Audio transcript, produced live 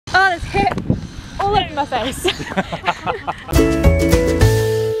there's hair all over my face.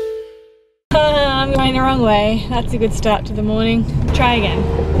 I'm going the wrong way. That's a good start to the morning. Try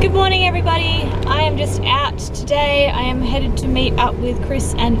again. Good morning, everybody. I am just out today. I am headed to meet up with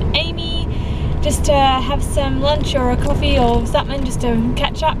Chris and Amy just to have some lunch or a coffee or something, just to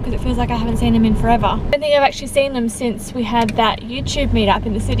catch up, because it feels like I haven't seen them in forever. I don't think I've actually seen them since we had that YouTube meetup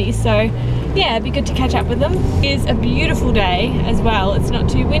in the city, so yeah, it'd be good to catch up with them. It is a beautiful day as well. It's not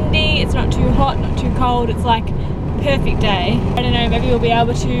too windy, it's not too hot, not too cold. It's like perfect day. I don't know, maybe we'll be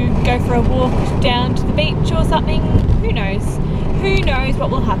able to go for a walk down to the beach or something. Who knows? Who knows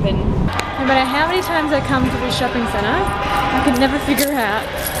what will happen? No matter how many times I come to this shopping centre, I can never figure out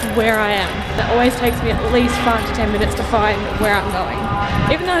where I am. It always takes me at least 5 to 10 minutes to find where I'm going.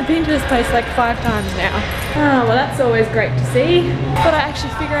 Even though I've been to this place like 5 times now. Oh, well, that's always great to see. But I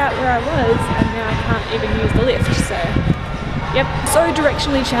actually figure out where I was and now I can't even use the lift, so yep, so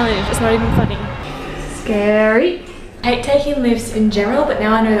directionally challenged, it's not even funny. Scary. I hate taking lifts in general, but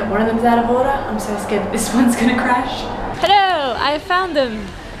now I know that one of them's out of order. I'm so scared that this one's gonna crash. Hello, I found them.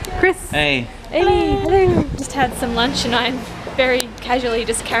 Chris. Hey. Amy, hello. Just had some lunch and I'm very casually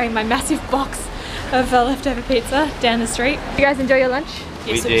just carrying my massive box of leftover pizza down the street. You guys enjoy your lunch?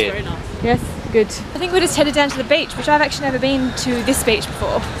 Yes, it was very nice. Yes, good. I think we're just headed down to the beach, which I've actually never been to this beach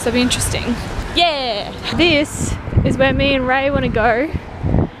before, so it'll be interesting. Yeah! This is where me and Ray want to go.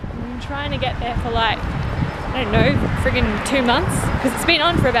 I'm trying to get there for like, I don't know, friggin' 2 months, because it's been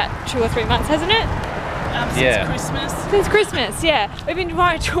on for about 2 or 3 months, hasn't it? Since Christmas. Since Christmas, yeah. We've been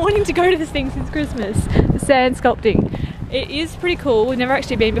wanting to go to this thing since Christmas. The sand sculpting. It is pretty cool. We've never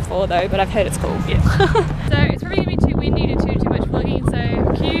actually been before though, but I've heard it's cool. Yeah. So it's probably gonna be too windy to do too much vlogging,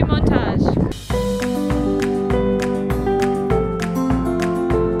 so cue montage.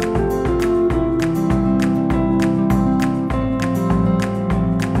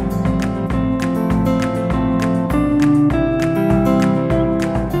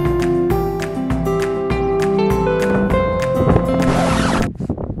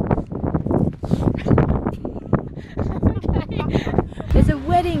 There's a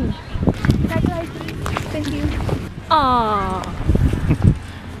wedding. Congratulations. Thank you. Aww.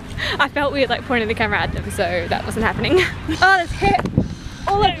 I felt weird like pointing the camera at them, so that wasn't happening. Oh, there's hair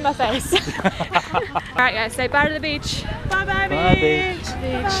all over my face. Alright guys, say bye to the beach. Bye bye, beach.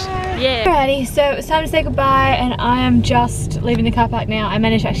 Bye. Yeah. Alrighty, so it's time to say goodbye and I am just leaving the car park now. I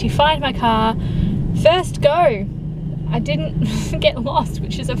managed to actually find my car. First go. I didn't get lost,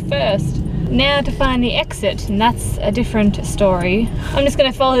 which is a first. Now to find the exit, and that's a different story. I'm just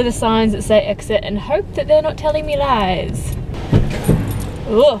gonna follow the signs that say exit and hope that they're not telling me lies.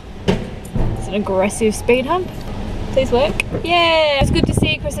 Ugh, it's an aggressive speed hump. Please work. Yeah, it's good to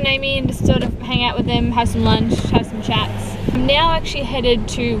see Chris and Amy and just sort of hang out with them, have some lunch, have some chats. I'm now actually headed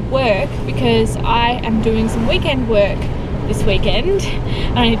to work because I am doing some weekend work this weekend.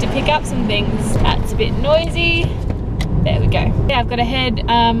 I need to pick up some things. That's a bit noisy. There we go. Yeah, I've got to head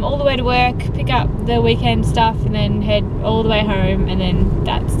all the way to work, pick up the weekend stuff, and then head all the way home, and then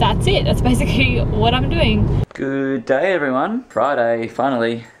that's it. That's basically what I'm doing. Good day, everyone. Friday,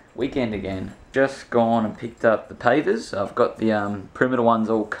 finally, weekend again. Just gone and picked up the pavers. I've got the perimeter ones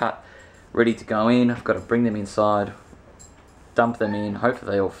all cut, ready to go in. I've got to bring them inside, dump them in.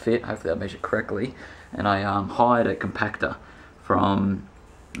 Hopefully they all fit. Hopefully I measure correctly. And I hired a compactor from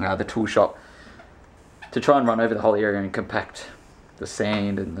the tool shop to try and run over the whole area and compact the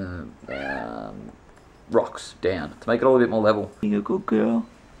sand and the rocks down to make it all a bit more level. You a good girl?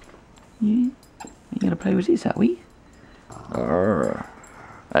 Yeah? You gonna play with this, are we? Arrgh.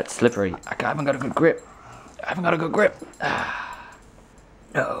 That's slippery. I haven't got a good grip. I haven't got a good grip.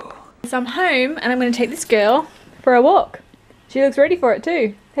 No. So I'm home and I'm gonna take this girl for a walk. She looks ready for it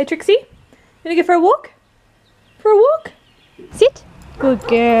too. Hey Trixie, you gonna go for a walk? For a walk? Sit. Good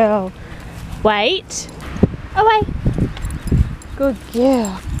girl. Wait. Away. Good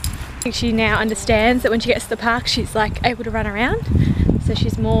girl. I think she now understands that when she gets to the park she's like able to run around. So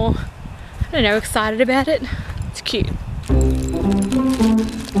she's more, I don't know, excited about it. It's cute.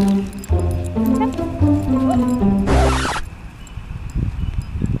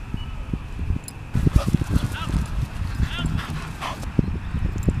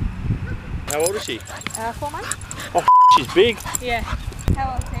 How old is she? 4 months. Oh, she's big. Yeah.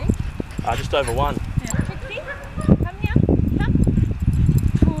 How old is he? Just over 1. Yeah. Trixie, come here. Come.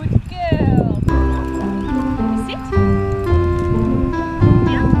 Good girl. Sit.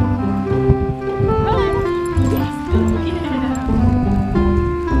 Down. Roll. Yes. Good girl.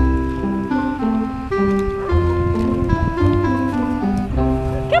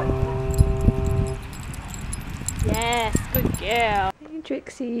 Come. Yes. Good girl. Hey,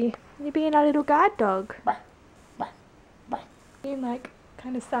 Trixie. Mollie. You're being a little guard dog. Bye. Bye. Bye. You're like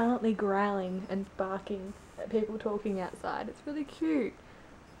kind of silently growling and barking at people talking outside. It's really cute.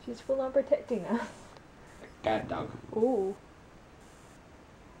 She's full on protecting us. Guard dog. Ooh.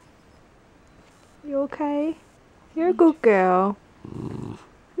 You okay? You're a good girl.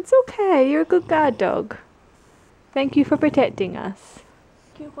 It's okay. You're a good guard dog. Thank you for protecting us.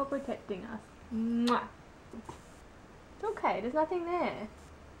 Thank you for protecting us. Mwah. It's okay. There's nothing there.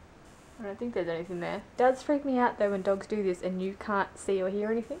 I don't think there's anything there. It does freak me out though when dogs do this and you can't see or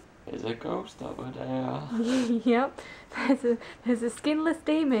hear anything. There's a ghost over there. Yep. There's a skinless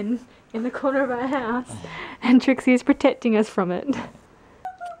demon in the corner of our house and Trixie is protecting us from it.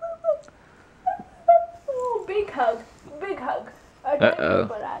 Oh, big hug. Big hug. Uh-oh.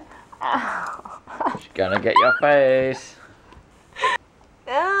 Ow. She's gonna get your face.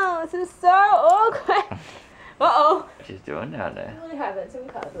 Oh, this is so awkward. Uh-oh. What she's doing down there? Really having some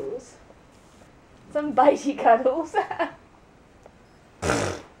cuddles. Some bitey cuddles.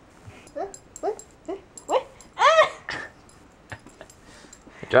 What? Ah!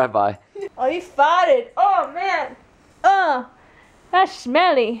 Drive by. Oh, you farted. Oh, man. Oh, that's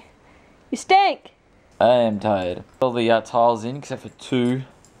smelly. You stink. I am tired. All the tiles in except for 2.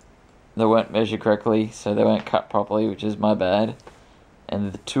 They weren't measured correctly, so they weren't cut properly, which is my bad.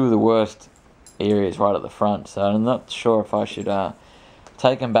 And the 2 of the worst areas right at the front, so I'm not sure if I should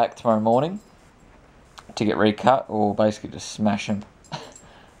take them back tomorrow morning to get recut, or basically just smash them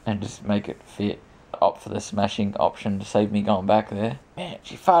and just make it fit. Opt for the smashing option to save me going back there. Man,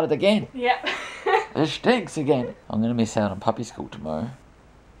 she farted again. Yep. It stinks again. I'm gonna miss out on puppy school tomorrow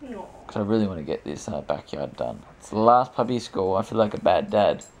No. because I really want to get this backyard done. It's the last puppy school. I feel like a bad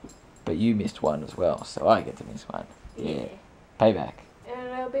dad, but you missed one as well, so I get to miss one. Yeah. Payback. And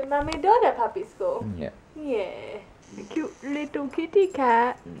it'll be mummy daughter puppy school. Yeah. Yeah. A cute little kitty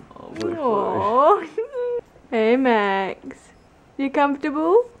cat. Oh, Aww. Hey Max. You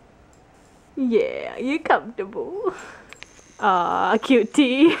comfortable? Yeah, you comfortable. Aw,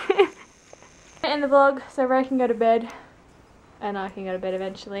 cutie. In the vlog, so Ray can go to bed. And I can go to bed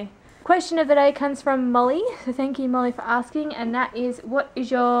eventually. Question of the day comes from Mollie. So thank you Mollie for asking. And that is, what is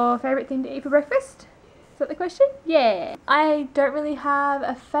your favourite thing to eat for breakfast? Is that the question? Yeah. I don't really have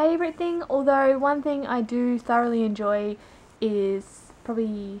a favourite thing, although one thing I do thoroughly enjoy is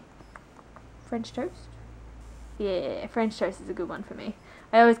probably French toast. Yeah, French toast is a good one for me.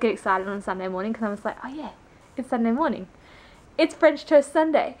 I always get excited on Sunday morning because I'm just like, oh yeah, it's Sunday morning. It's French Toast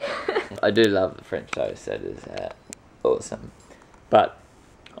Sunday. I do love the French toast. That is awesome. But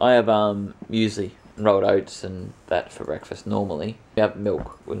I have muesli and rolled oats and that for breakfast normally. I have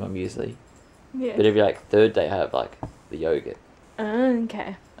milk with my muesli. Yeah. But every like 3rd day I have like the yogurt.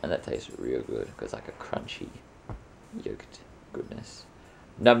 Okay. And that tastes real good because like a crunchy yogurt goodness.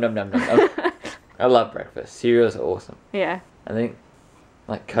 Num num num num num. I love breakfast. Cereals are awesome. Yeah. I think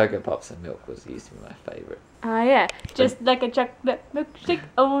like Cocoa Pops and milk was used to be my favourite. Yeah. Just like a chocolate milkshake,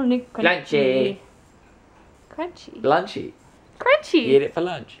 only crunchy. Crunchy. Lunchy. Crunchy. You eat it for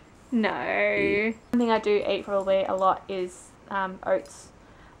lunch. No. Yeah. One thing I do eat probably a lot is oats.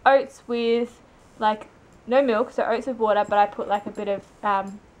 Oats with like no milk, so oats with water, but I put like a bit of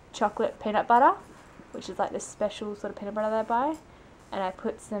chocolate peanut butter, which is like this special sort of peanut butter that I buy. And I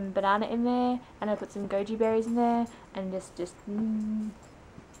put some banana in there, and I put some goji berries in there, and just it's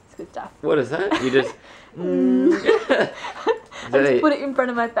good stuff. What is that? You just I just put it in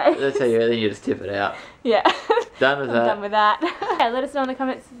front of my face. That's how then you just tip it out. Yeah. Done with I'm that. done with that. Yeah, let us know in the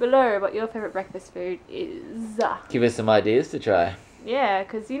comments below what your favourite breakfast food is. Give us some ideas to try. Yeah,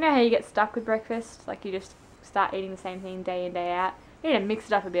 because you know how you get stuck with breakfast? Like you just start eating the same thing day in, day out. You need to mix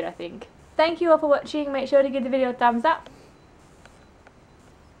it up a bit, I think. Thank you all for watching. Make sure to give the video a thumbs up.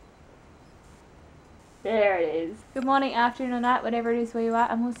 There it is. Good morning, afternoon, or night, whatever it is where you are,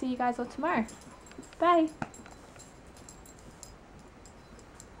 and we'll see you guys all tomorrow. Bye.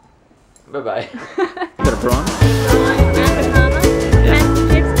 Bye bye. Got a prawn?